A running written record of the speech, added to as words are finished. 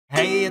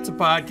Hey, it's a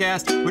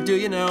podcast. What do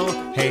you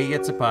know? Hey,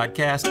 it's a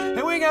podcast.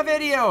 And we got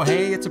video.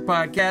 Hey, it's a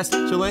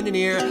podcast. So lend an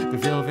ear. The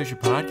Vischer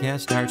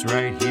podcast starts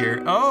right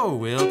here. Oh,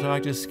 we'll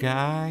talk to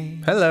Sky.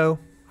 Hello.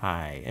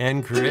 Hi,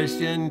 and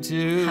Christian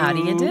too. How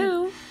do you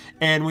do?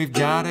 And we've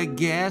got a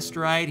guest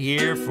right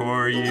here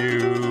for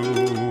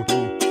you.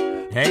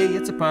 Hey,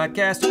 it's a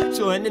podcast,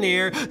 so lend an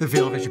ear. The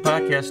Vischer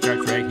podcast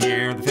starts right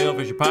here. The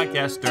Vischer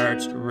podcast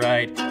starts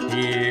right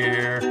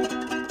here.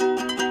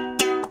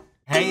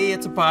 Hey,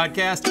 it's a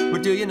podcast.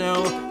 What do you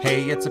know?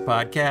 Hey, it's a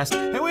podcast.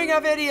 And we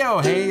got video.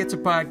 Hey, it's a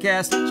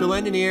podcast. So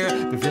lend an ear.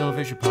 The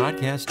Vischer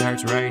podcast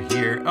starts right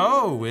here.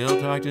 Oh, we'll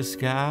talk to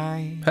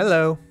Sky.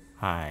 Hello.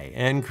 Hi,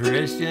 and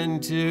Christian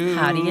too.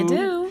 How do you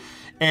do?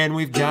 And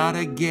we've got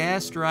a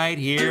guest right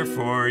here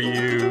for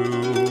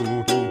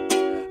you.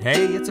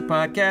 Hey, it's a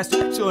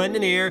podcast, so lend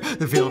an ear.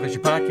 The Vischer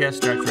podcast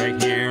starts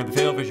right here.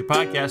 The Vischer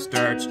podcast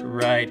starts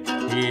right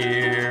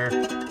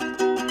here.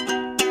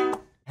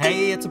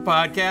 Hey, it's a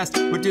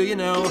podcast. What do you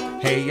know?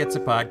 Hey, it's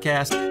a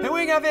podcast. And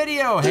we got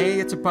video. Hey,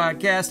 it's a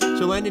podcast.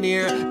 So lend an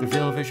ear. The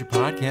Vischer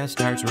podcast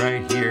starts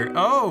right here.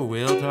 Oh,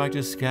 we'll talk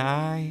to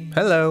Sky.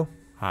 Hello.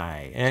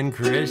 Hi, and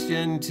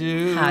Christian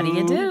too. How do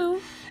you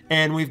do?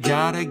 And we've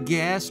got a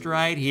guest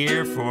right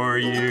here for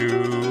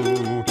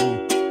you.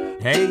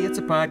 Hey, it's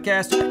a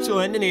podcast, so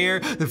lend an ear.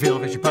 The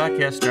Vischer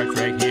podcast starts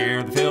right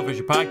here. The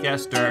Vischer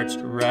podcast starts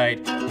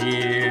right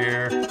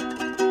here.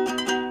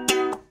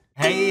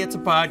 Hey, it's a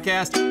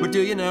podcast. What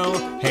do you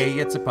know? Hey,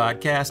 it's a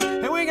podcast.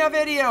 And we got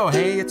video.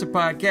 Hey, it's a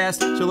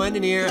podcast. So lend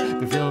an ear.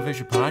 The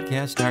Vischer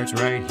podcast starts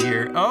right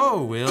here.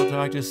 Oh, we'll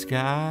talk to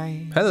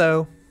Sky.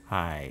 Hello.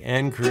 Hi,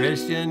 and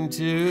Christian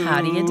too.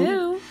 How do you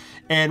do?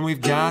 And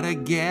we've got a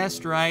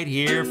guest right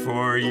here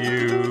for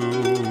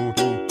you.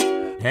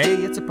 Hey,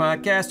 it's a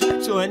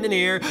podcast, so lend an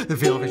ear. The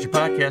Vischer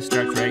podcast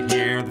starts right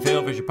here.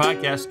 The Vischer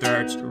podcast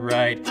starts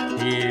right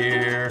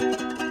here.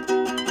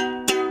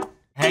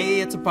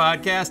 Hey, it's a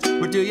podcast.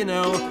 What do you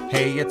know?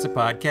 Hey, it's a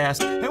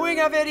podcast. And we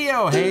got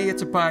video. Hey,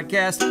 it's a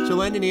podcast. So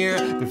lend an ear.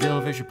 The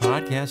Vischer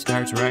podcast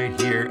starts right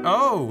here.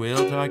 Oh,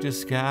 we'll talk to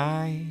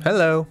Sky.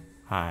 Hello.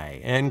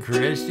 Hi, and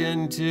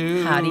Christian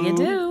too. How do you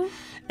do?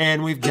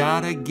 And we've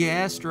got a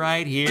guest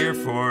right here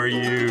for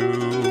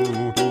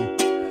you.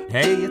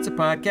 Hey, it's a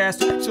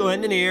podcast, so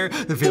lend an ear.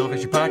 The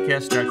Vischer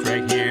podcast starts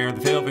right here.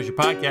 The Vischer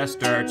podcast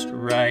starts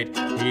right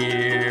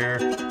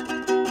here.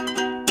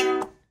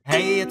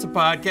 Hey, it's a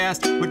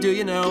podcast. What do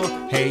you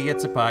know? Hey,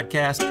 it's a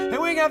podcast.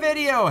 And we got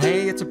video.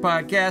 Hey, it's a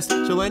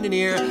podcast. So lend an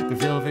ear. The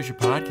Vischer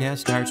podcast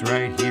starts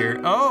right here.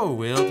 Oh,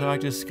 we'll talk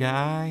to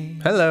Sky.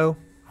 Hello.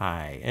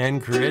 Hi,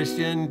 and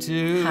Christian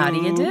too. How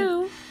do you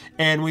do?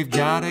 And we've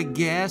got a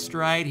guest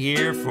right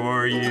here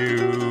for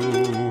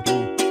you.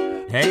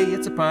 Hey,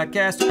 it's a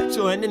podcast,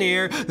 so lend an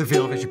ear. The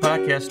Vischer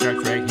podcast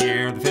starts right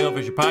here. The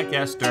Vischer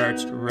podcast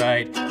starts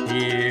right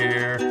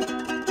here.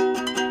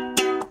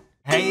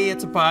 Hey,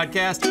 it's a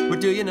podcast.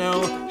 What do you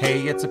know?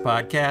 Hey, it's a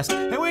podcast.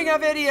 And we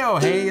got video.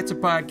 Hey, it's a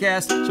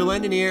podcast. So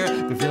lend an ear.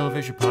 The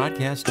Vischer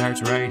podcast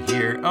starts right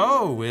here.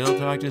 Oh, we'll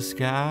talk to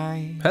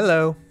Sky.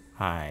 Hello.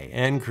 Hi,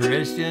 and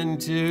Christian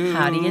too.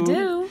 How do you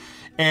do?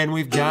 And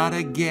we've got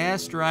a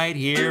guest right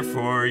here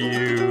for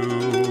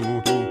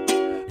you.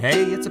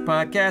 Hey, it's a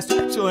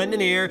podcast, so lend an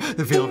ear.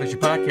 The Vischer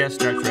podcast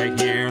starts right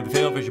here.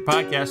 The Vischer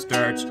podcast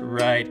starts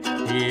right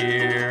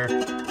here.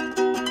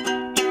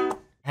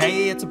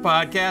 Hey, it's a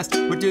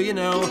podcast. What do you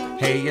know?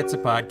 Hey, it's a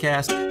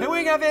podcast. And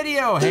we got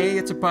video. Hey,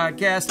 it's a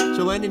podcast.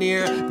 So lend an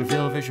ear. The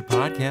Vischer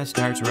podcast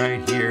starts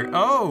right here.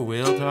 Oh,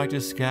 we'll talk to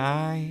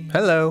Sky.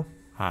 Hello.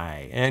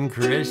 Hi, and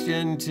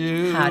Christian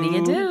too. How do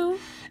you do?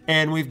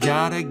 And we've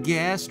got a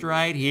guest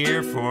right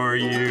here for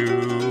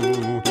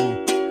you.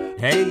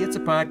 Hey, it's a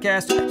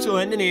podcast, so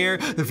lend an ear.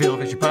 The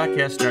Vischer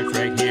podcast starts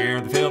right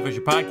here. The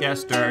Vischer podcast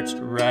starts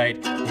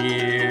right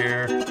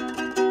here.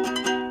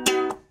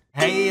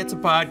 Hey, it's a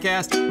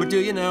podcast. What do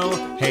you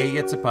know? Hey,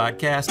 it's a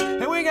podcast.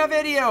 And we got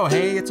video.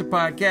 Hey, it's a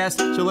podcast.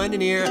 So lend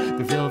an ear.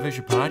 The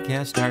Vischer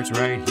podcast starts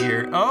right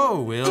here.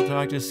 Oh, we'll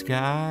talk to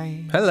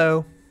Sky.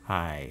 Hello.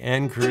 Hi,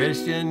 and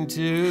Christian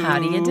too. How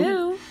do you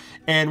do?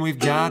 And we've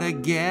got a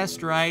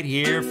guest right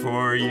here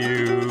for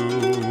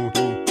you.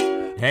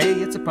 Hey,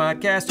 it's a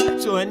podcast,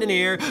 so lend an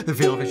ear. The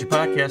Vischer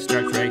podcast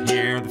starts right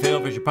here. The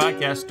Vischer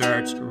podcast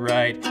starts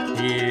right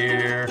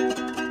here.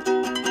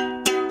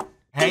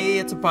 Hey,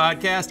 it's a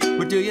podcast.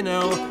 What do you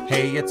know?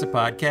 Hey, it's a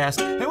podcast.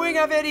 And we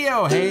got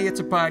video. Hey, it's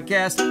a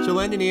podcast. So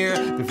lend an ear.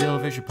 The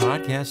Vischer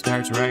podcast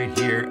starts right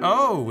here.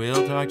 Oh,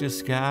 we'll talk to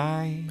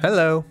Sky.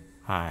 Hello.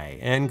 Hi,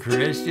 and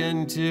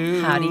Christian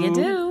too. How do you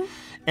do?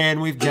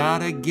 And we've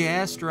got a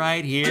guest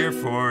right here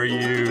for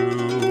you.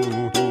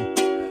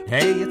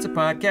 Hey, it's a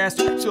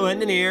podcast, so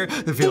lend an ear.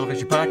 The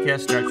Vischer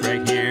podcast starts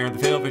right here.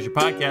 The Vischer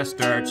podcast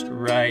starts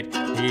right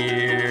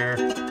here.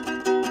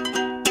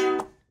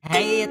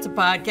 Hey, it's a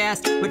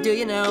podcast. What do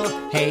you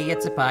know? Hey,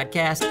 it's a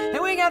podcast.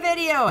 And we got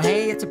video.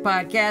 Hey, it's a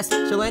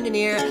podcast. So lend an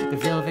ear. The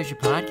Vischer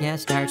podcast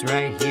starts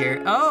right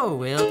here. Oh,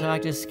 we'll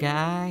talk to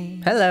Sky.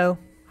 Hello.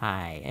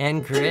 Hi,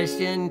 and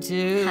Christian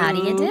too. How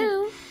do you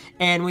do?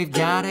 And we've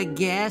got a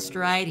guest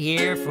right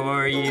here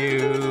for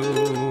you.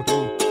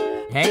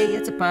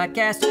 it's a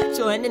podcast,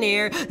 so lend an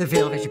ear. The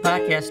Phil Vischer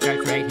podcast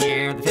starts right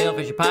here. The Phil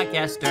Vischer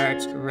podcast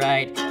starts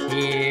right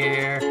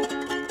here.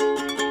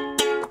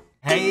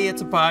 Hey,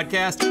 it's a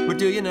podcast. What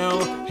do you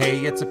know?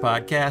 Hey, it's a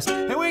podcast.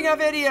 And we got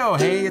video.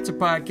 Hey, it's a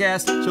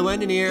podcast. So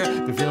lend an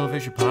ear. The Phil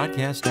Vischer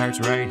podcast starts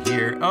right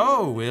here.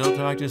 Oh, we'll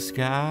talk to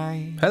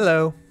Sky.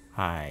 Hello.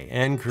 Hi,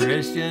 and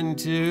Christian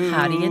too.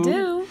 How do you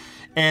do?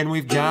 And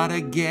we've got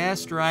a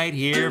guest right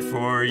here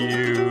for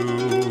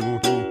you.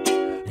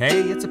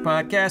 Hey, it's a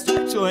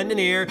podcast, so lend an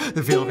ear.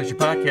 The Phil Vischer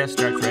podcast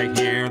starts right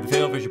here. The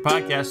Phil Vischer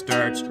podcast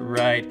starts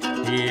right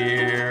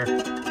here.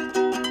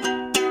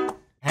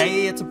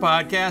 Hey, it's a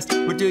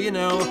podcast. What do you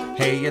know?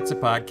 Hey, it's a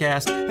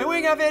podcast. And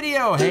we got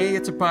video. Hey,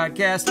 it's a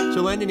podcast.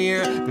 So lend an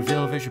ear. The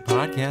Phil Vischer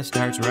podcast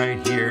starts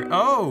right here.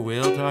 Oh,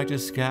 we'll talk to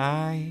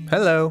Sky.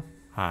 Hello.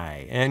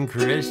 Hi, and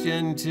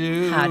Christian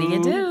too. How do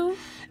you do?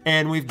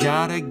 And we've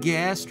got a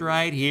guest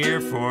right here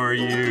for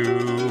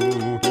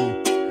you.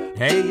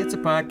 Hey, it's a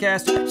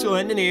podcast, so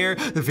lend an ear.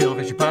 The Phil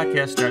Vischer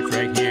podcast starts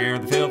right here.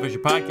 The Phil Vischer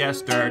podcast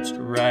starts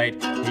right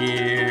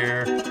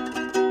here.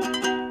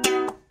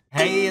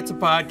 Hey, it's a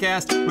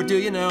podcast. What do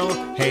you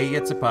know? Hey,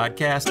 it's a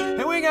podcast.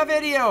 And we got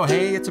video.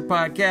 Hey, it's a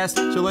podcast.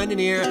 So lend an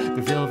ear.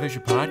 The Phil Vischer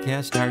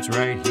podcast starts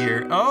right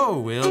here. Oh,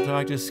 we'll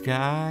talk to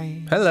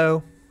Sky.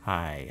 Hello.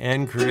 Hi,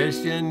 and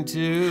Christian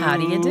too. How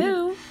do you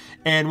do?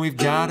 And we've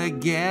got a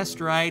guest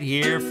right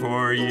here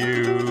for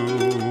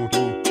you.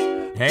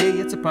 Hey,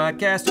 it's a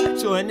podcast,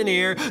 so lend an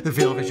ear. The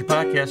Phil Vischer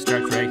podcast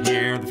starts right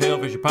here. The Phil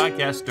Vischer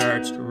podcast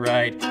starts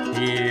right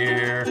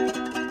here.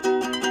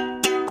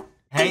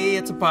 Hey,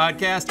 it's a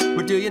podcast.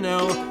 What do you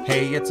know?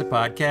 Hey, it's a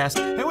podcast.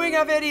 And we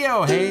got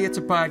video. Hey, it's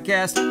a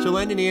podcast. So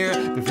lend an ear.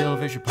 The Phil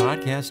Vischer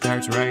podcast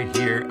starts right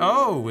here.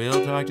 Oh,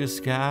 we'll talk to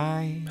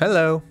Sky.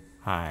 Hello.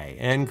 Hi,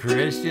 and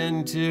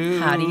Christian too.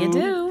 How do you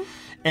do?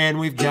 And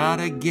we've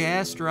got a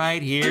guest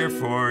right here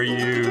for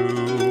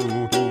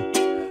you.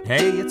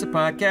 Hey, it's a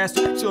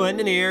podcast, so lend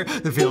an ear.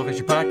 The Phil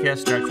Vischer podcast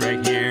starts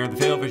right here. The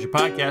Phil Vischer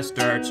podcast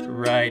starts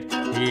right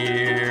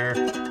here.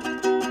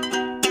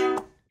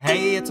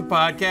 Hey, it's a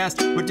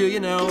podcast. What do you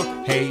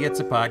know? Hey, it's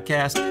a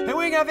podcast. And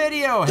we got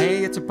video.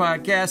 Hey, it's a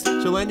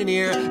podcast. So lend an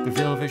ear. The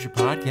Phil Vischer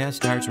podcast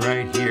starts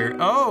right here.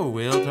 Oh,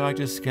 we'll talk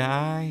to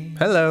Sky.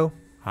 Hello.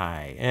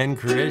 Hi, and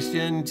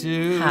Christian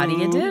too. How do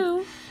you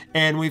do?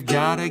 And we've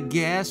got a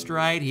guest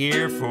right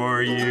here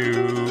for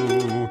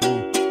you.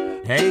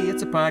 Hey,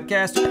 it's a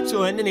podcast, so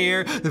lend an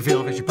ear. The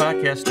Phil Vischer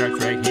podcast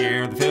starts right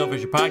here. The Phil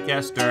Vischer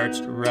podcast starts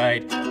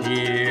right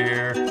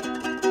here.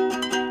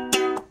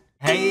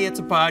 Hey, it's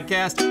a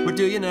podcast. What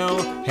do you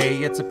know?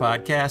 Hey, it's a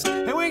podcast.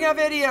 And we got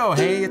video.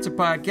 Hey, it's a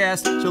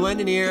podcast. So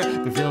lend an ear.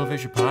 The Phil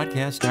Vischer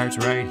podcast starts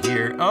right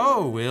here.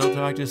 Oh, we'll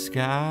talk to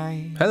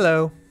Sky.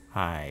 Hello.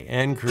 Hi,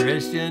 and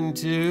Christian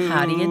too.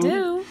 How do you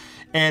do?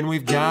 And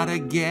we've got a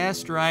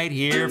guest right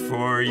here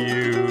for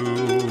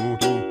you.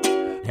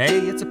 Hey,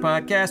 it's a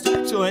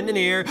podcast, so lend an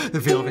ear. The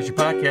Phil Vischer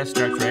podcast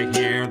starts right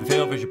here. The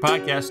Phil Vischer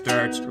podcast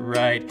starts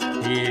right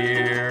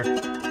here.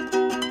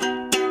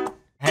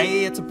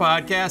 Hey, it's a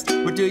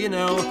podcast. What do you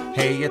know?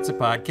 Hey, it's a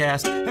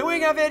podcast. And we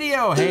got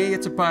video. Hey,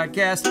 it's a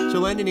podcast. So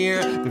lend an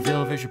ear. The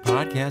Phil Vischer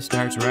podcast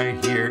starts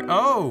right here.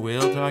 Oh,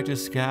 we'll talk to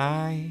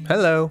Sky.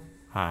 Hello.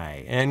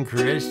 Hi, and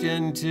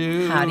Christian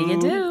too. How do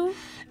you do?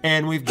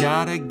 And we've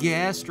got a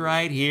guest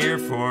right here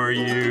for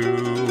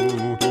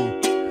you.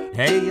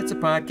 Hey, it's a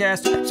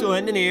podcast, so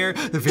lend an ear.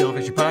 The Phil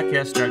Vischer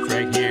podcast starts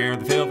right here.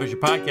 The Phil Vischer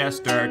podcast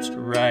starts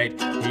right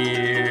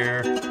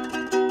here.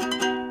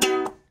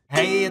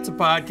 Hey, it's a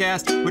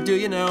podcast. What do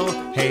you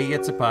know? Hey,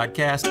 it's a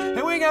podcast.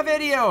 And we got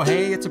video.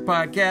 Hey, it's a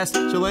podcast.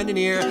 So lend an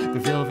ear. The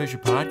Phil Vischer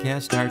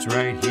podcast starts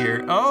right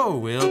here. Oh,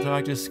 we'll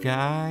talk to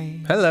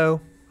Sky.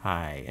 Hello.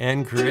 Hi,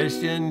 and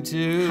Christian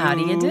too. How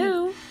do you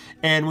do?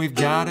 And we've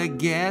got a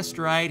guest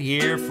right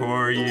here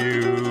for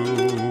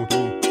you.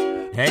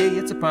 Hey,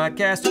 it's a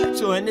podcast,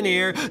 so lend an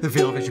ear. The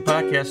Phil Vischer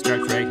podcast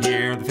starts right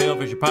here. The Phil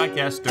Vischer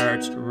podcast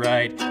starts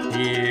right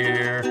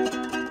here.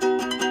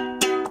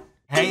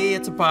 Hey,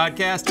 it's a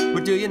podcast.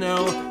 What do you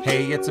know?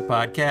 Hey, it's a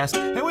podcast.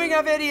 And we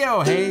got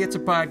video. Hey, it's a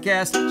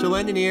podcast. So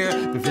lend an ear.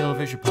 The Phil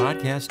Vischer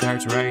podcast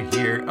starts right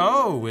here.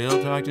 Oh,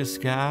 we'll talk to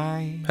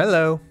Sky.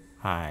 Hello.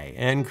 Hi,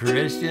 and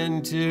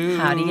Christian too.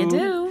 How do you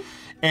do?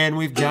 And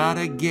we've got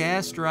a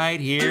guest right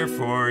here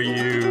for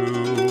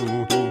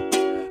you.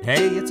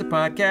 Hey, it's a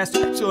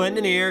podcast, so lend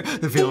an ear.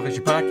 The Phil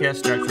Vischer podcast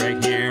starts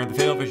right here. The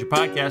Phil Vischer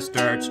podcast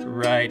starts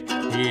right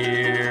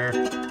here.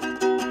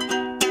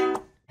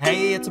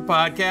 Hey, it's a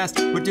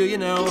podcast. What do you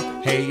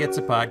know? Hey, it's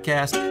a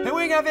podcast. And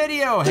we got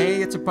video.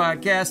 Hey, it's a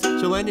podcast.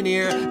 So lend an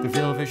ear. The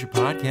Phil Vischer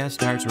podcast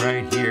starts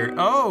right here.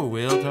 Oh,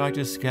 we'll talk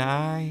to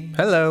Sky.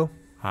 Hello.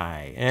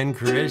 Hi, and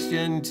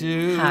Christian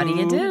too. How do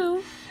you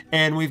do?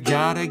 And we've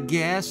got a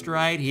guest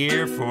right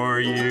here for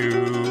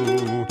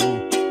you.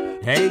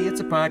 Hey, it's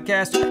a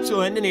podcast, so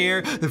lend an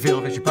ear. The Phil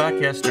Vischer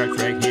podcast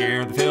starts right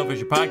here. The Phil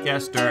Vischer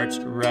podcast starts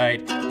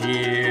right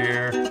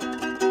here.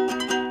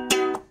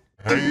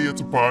 Hey, it's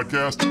a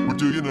podcast. What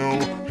do you know?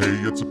 Hey,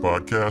 it's a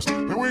podcast.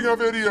 And we got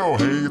video.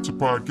 Hey, it's a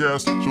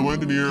podcast. So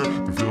lend an ear.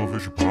 The Phil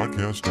Vischer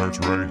podcast starts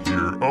right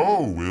here.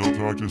 Oh, we'll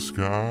talk to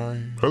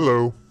Sky.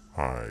 Hello.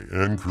 Hi,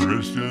 and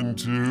Christian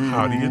too.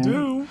 How do you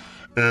do?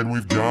 And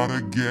we've got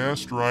a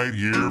guest right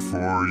here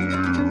for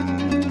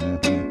you.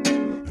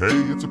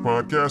 Hey, it's a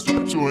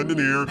podcast, so lend an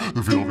ear.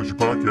 The Phil Vischer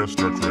podcast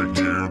starts right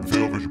here. The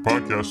Phil Vischer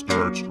podcast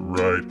starts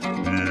right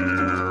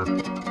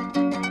here.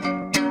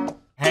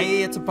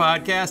 Hey, it's a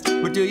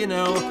podcast. What do you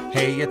know?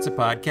 Hey, it's a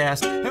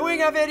podcast. And we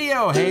got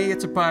video. Hey,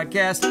 it's a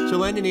podcast. So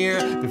lend an ear.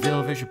 The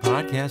Phil Vischer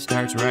podcast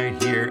starts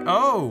right here.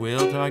 Oh,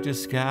 we'll talk to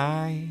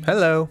Sky.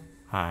 Hello.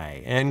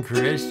 Hi, and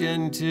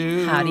Christian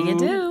too. How do you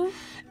do?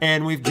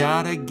 And we've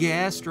got a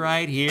guest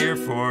right here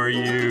for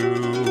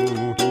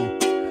you.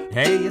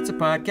 Hey, it's a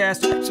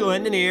podcast, so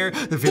lend an ear.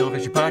 The Phil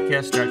Vischer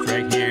podcast starts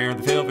right here.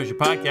 The Phil Vischer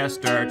podcast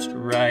starts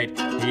right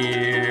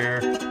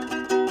here.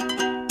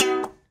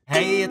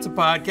 Hey, it's a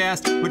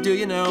podcast. What do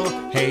you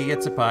know? Hey,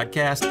 it's a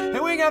podcast.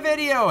 And we got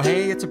video.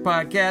 Hey, it's a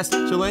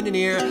podcast. So lend an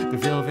ear. The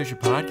Phil Vischer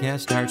podcast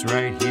starts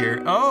right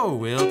here. Oh,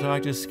 we'll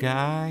talk to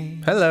Sky.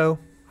 Hello.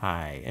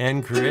 Hi,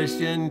 and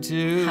Christian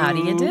too. How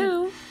do you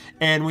do?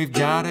 And we've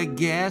got a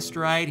guest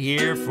right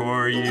here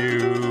for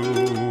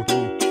you.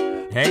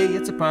 Hey,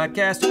 it's a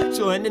podcast,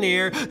 so lend an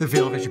ear. The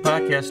Phil Vischer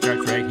podcast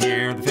starts right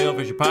here. The Phil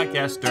Vischer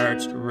podcast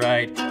starts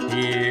right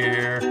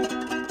here.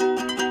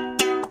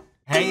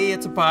 Hey,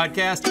 it's a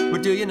podcast.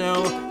 What do you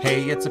know?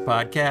 Hey, it's a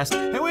podcast.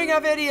 And we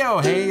got video.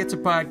 Hey, it's a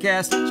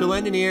podcast. So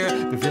lend an ear.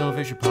 The Phil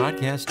Vischer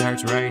podcast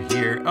starts right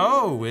here.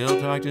 Oh, we'll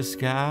talk to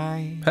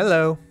Sky.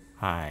 Hello.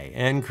 Hi,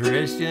 and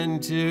Christian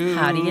too.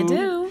 How do you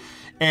do?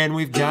 And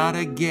we've got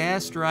a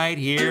guest right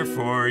here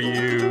for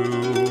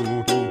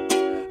you.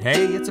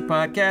 Hey, it's a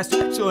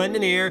podcast, so lend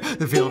an ear.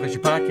 The Phil Vischer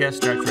podcast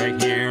starts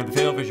right here. The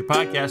Phil Vischer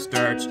podcast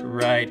starts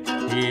right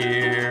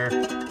here.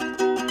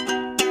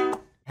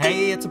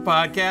 Hey, it's a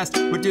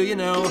podcast. What do you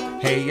know?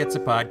 Hey, it's a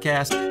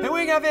podcast. And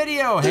we got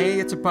video. Hey,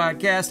 it's a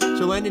podcast.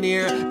 So lend an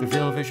ear. The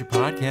Phil Vischer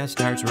podcast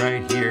starts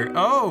right here.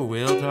 Oh,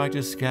 we'll talk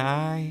to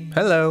Sky.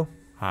 Hello.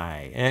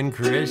 Hi, and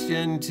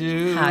Christian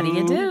too. How do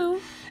you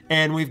do?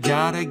 And we've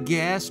got a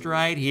guest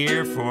right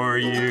here for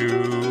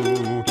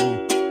you.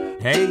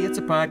 Hey, it's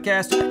a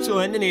podcast, so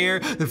lend an ear.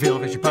 The Phil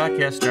Vischer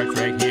podcast starts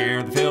right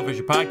here. The Phil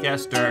Vischer podcast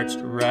starts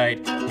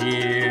right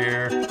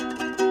here.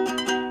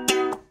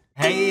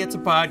 Hey, it's a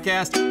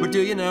podcast. What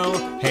do you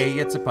know? Hey,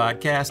 it's a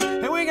podcast.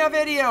 And we got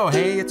video.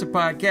 Hey, it's a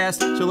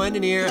podcast. So lend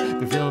an ear.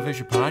 The Phil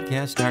Vischer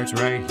podcast starts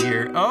right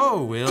here.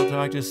 Oh, we'll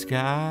talk to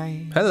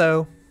Sky.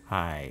 Hello.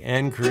 Hi,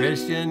 and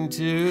Christian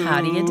too.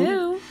 How do you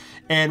do?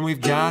 And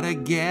we've got a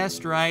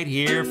guest right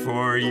here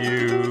for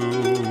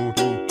you.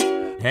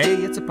 Hey,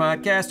 it's a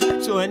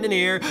podcast, so lend an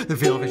ear. The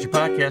Phil Vischer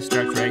podcast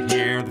starts right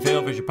here. The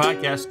Phil Vischer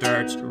podcast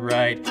starts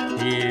right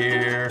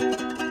here.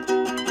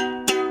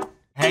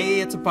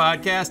 Hey, it's a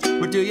podcast.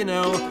 What do you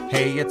know?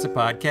 Hey, it's a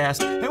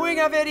podcast. And we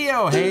got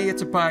video. Hey,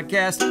 it's a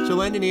podcast. So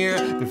lend an ear.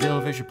 The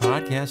Phil Vischer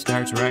podcast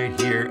starts right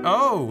here.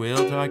 Oh,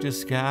 we'll talk to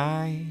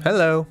Sky.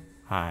 Hello.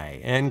 Hi,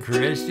 and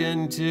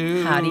Christian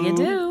too. How do you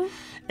do?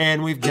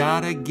 And we've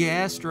got a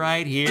guest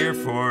right here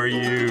for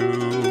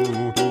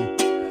you.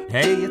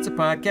 Hey, it's a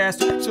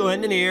podcast, so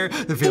lend an ear.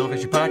 The Phil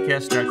Vischer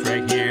podcast starts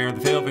right here. The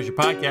Phil Vischer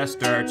podcast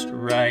starts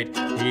right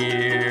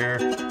here.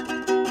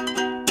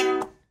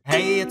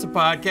 Hey, it's a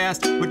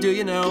podcast. What do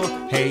you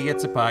know? Hey,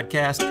 it's a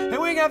podcast.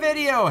 And we got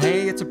video.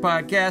 Hey, it's a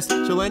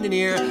podcast. So lend an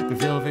ear. The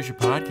Phil Vischer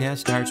podcast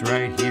starts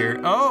right here.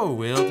 Oh,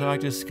 we'll talk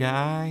to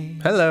Sky.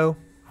 Hello.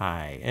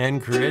 Hi,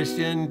 and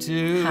Christian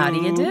too. How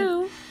do you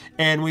do?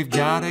 And we've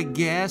got a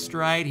guest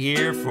right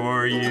here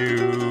for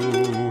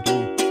you.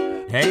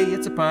 Hey,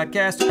 it's a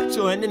podcast,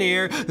 so lend an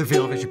ear. The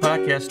Phil Vischer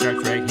podcast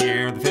starts right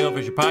here. The Phil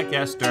Vischer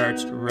podcast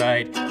starts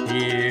right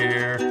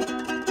here.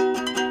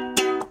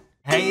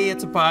 Hey,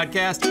 it's a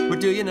podcast. What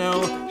do you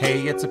know?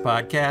 Hey, it's a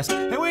podcast.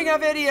 And we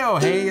got video.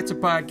 Hey, it's a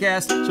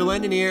podcast. So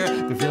lend an ear.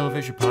 The Phil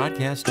Vischer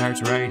podcast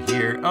starts right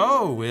here.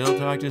 Oh, we'll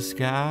talk to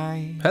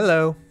Sky.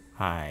 Hello.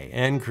 Hi,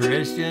 and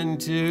Christian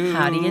too.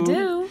 How do you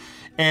do?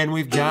 And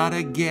we've got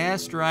a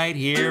guest right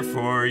here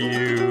for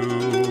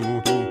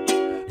you.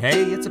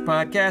 Hey, it's a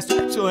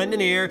podcast, so lend an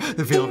ear.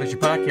 The Phil Vischer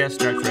podcast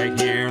starts right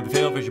here. The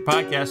Phil Vischer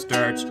podcast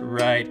starts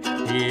right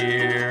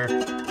here.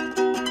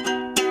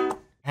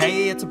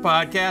 Hey, it's a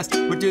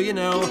podcast. What do you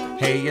know?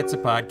 Hey, it's a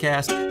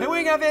podcast. And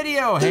we got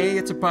video. Hey,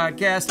 it's a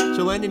podcast.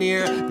 So lend an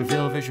ear. The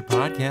Phil Vischer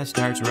podcast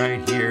starts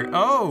right here.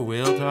 Oh,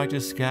 we'll talk to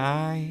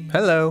Sky.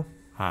 Hello.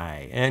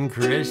 Hi, and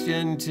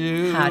Christian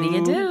too. How do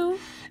you do?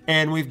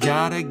 And we've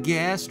got a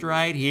guest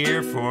right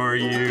here for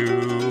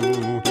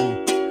you.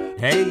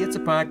 Hey, it's a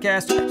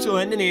podcast, so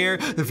lend an ear.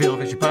 The Phil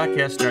Vischer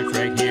podcast starts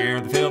right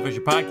here. The Phil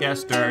Vischer podcast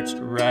starts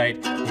right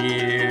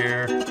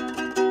here.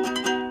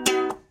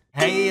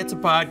 Hey, it's a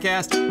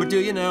podcast. What do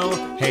you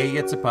know? Hey,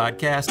 it's a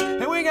podcast.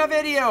 And we got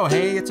video.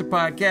 Hey, it's a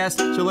podcast.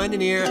 So lend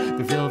an ear.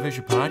 The Phil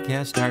Vischer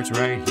podcast starts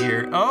right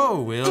here.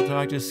 Oh, we'll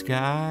talk to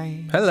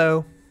Sky.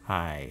 Hello.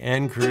 Hi,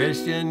 and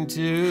Christian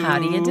too. How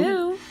do you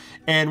do?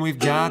 And we've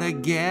got a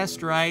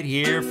guest right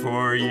here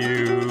for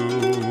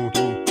you.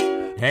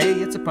 Hey,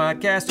 it's a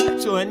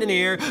podcast, so lend an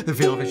ear. The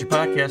Phil Vischer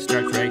Podcast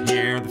starts right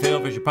here. The Phil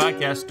Vischer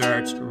Podcast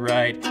starts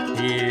right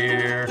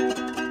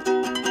here.